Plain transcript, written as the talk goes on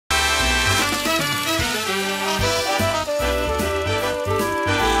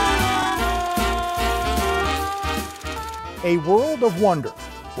A world of wonder,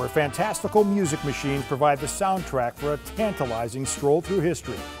 where fantastical music machines provide the soundtrack for a tantalizing stroll through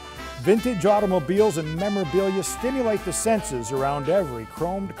history. Vintage automobiles and memorabilia stimulate the senses around every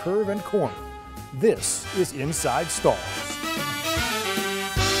chromed curve and corner. This is Inside Stahls.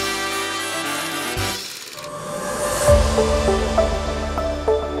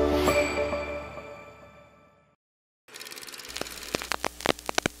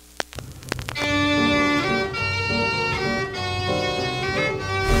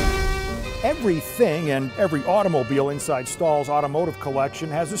 Everything and every automobile inside Stahls' Automotive collection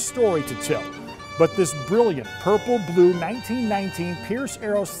has a story to tell. But this brilliant purple-blue 1919 Pierce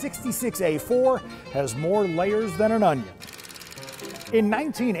Arrow 66A4 has more layers than an onion. In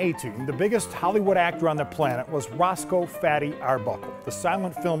 1918, the biggest Hollywood actor on the planet was Roscoe "Fatty" Arbuckle. The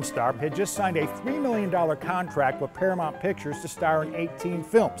silent film star had just signed a $3 million contract with Paramount Pictures to star in 18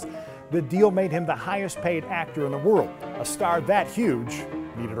 films. The deal made him the highest-paid actor in the world. A star that huge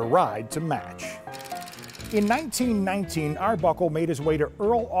needed a ride to match. In 1919, Arbuckle made his way to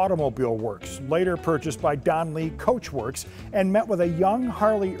Earl Automobile Works, later purchased by Don Lee Coachworks, and met with a young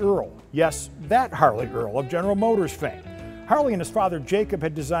Harley Earl. Yes, that Harley Earl of General Motors fame. Harley and his father Jacob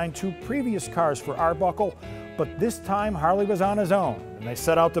had designed two previous cars for Arbuckle, but this time Harley was on his own, and they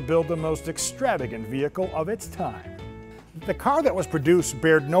set out to build the most extravagant vehicle of its time. The car that was produced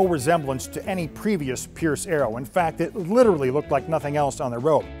bared no resemblance to any previous Pierce Arrow. In fact, it literally looked like nothing else on the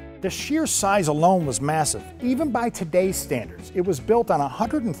road. The sheer size alone was massive, even by today's standards. It was built on a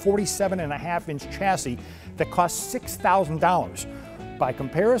 147.5-inch chassis that cost $6,000. By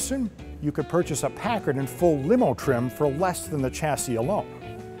comparison, you could purchase a Packard in full limo trim for less than the chassis alone.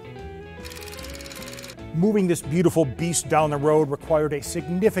 Moving this beautiful beast down the road required a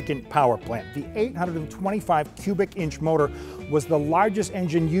significant power plant. The 825 cubic inch motor was the largest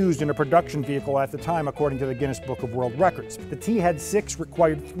engine used in a production vehicle at the time, according to the Guinness Book of World Records. The T-Head 6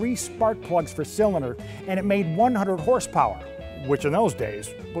 required 3 spark plugs per cylinder, and it made 100 horsepower, which in those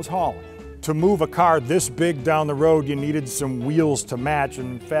days was hauling. To move a car this big down the road, you needed some wheels to match,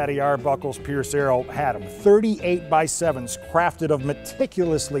 and Fatty Arbuckle's Pierce Arrow had them. 38x7s crafted of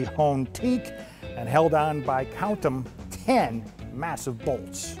meticulously honed teak and held on by, count them, 10 massive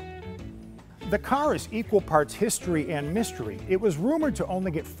bolts. The car is equal parts history and mystery. It was rumored to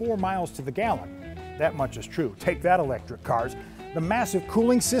only get 4 miles to the gallon. That much is true. Take that, electric cars. The massive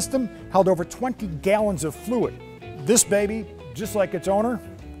cooling system held over 20 gallons of fluid. This baby, just like its owner,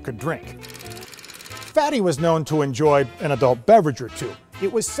 could drink. Fatty was known to enjoy an adult beverage or two.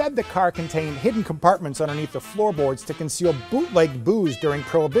 It was said the car contained hidden compartments underneath the floorboards to conceal bootleg booze during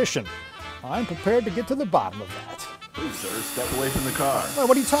Prohibition. I'm prepared to get to the bottom of that. Please, sir, step away from the car. Well,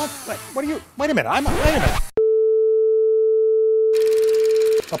 what are you talking? Wait a minute. Wait a minute.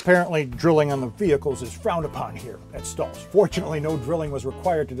 Apparently, drilling on the vehicles is frowned upon here at Stahls. Fortunately, no drilling was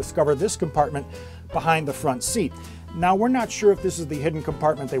required to discover this compartment behind the front seat. Now, we're not sure if this is the hidden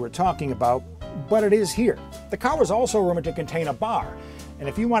compartment they were talking about, but it is here. The car was also rumored to contain a bar, and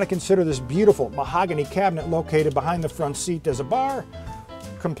if you want to consider this beautiful mahogany cabinet located behind the front seat as a bar,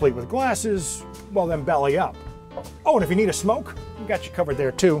 complete with glasses, well then belly up. Oh, and if you need a smoke, we got you covered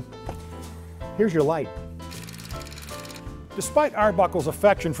there too. Here's your light. Despite Arbuckle's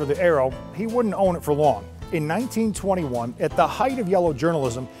affection for the Arrow, he wouldn't own it for long. In 1921, at the height of yellow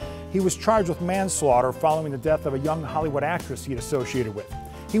journalism, he was charged with manslaughter following the death of a young Hollywood actress he'd associated with.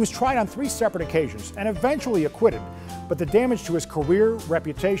 He was tried on 3 separate occasions and eventually acquitted, but the damage to his career,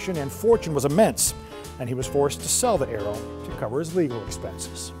 reputation, and fortune was immense, and he was forced to sell the Arrow to cover his legal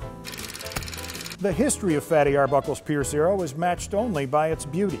expenses. The history of Fatty Arbuckle's Pierce Arrow is matched only by its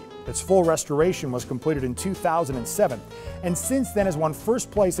beauty. Its full restoration was completed in 2007, and since then has won first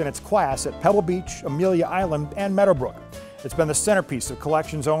place in its class at Pebble Beach, Amelia Island, and Meadowbrook. It's been the centerpiece of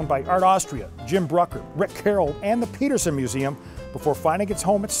collections owned by Art Austria, Jim Brucker, Rick Carroll, and the Peterson Museum before finding its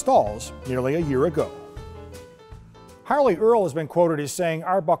home at Stahls nearly a year ago. Harley Earl has been quoted as saying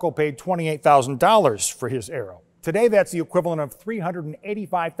Arbuckle paid $28,000 for his Arrow. Today, that's the equivalent of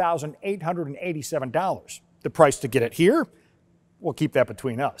 $385,887. The price to get it here? We'll keep that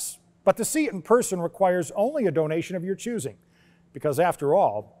between us. But to see it in person requires only a donation of your choosing, because after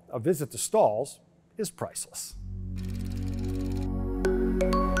all, a visit to Stahls is priceless.